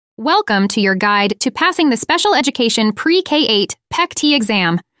Welcome to your guide to passing the Special Education Pre-K-8 PECT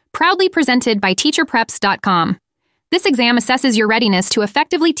exam, proudly presented by TeacherPreps.com. This exam assesses your readiness to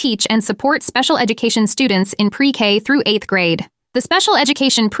effectively teach and support special education students in pre-K through 8th grade. The Special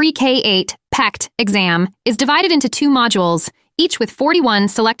Education Pre-K-8 PECT exam is divided into 2 modules, each with 41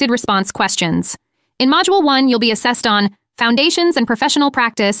 selected response questions. In Module 1, you'll be assessed on Foundations and Professional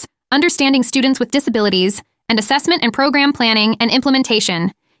Practice, Understanding Students with Disabilities, and Assessment and Program Planning and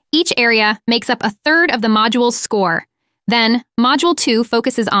Implementation. Each area makes up a third of the module's score. Then, Module 2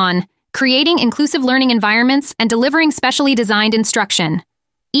 focuses on creating inclusive learning environments and delivering specially designed instruction.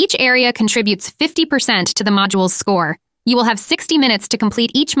 Each area contributes 50% to the module's score. You will have 60 minutes to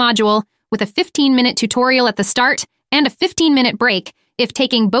complete each module, with a 15-minute tutorial at the start and a 15-minute break if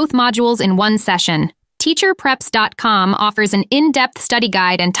taking both modules in one session. TeacherPreps.com offers an in-depth study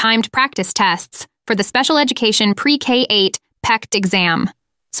guide and timed practice tests for the Special Education Pre-K-8 PECT exam.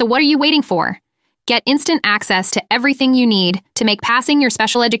 So what are you waiting for? Get instant access to everything you need to make passing your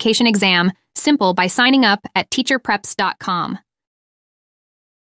special education exam simple by signing up at TeacherPreps.com.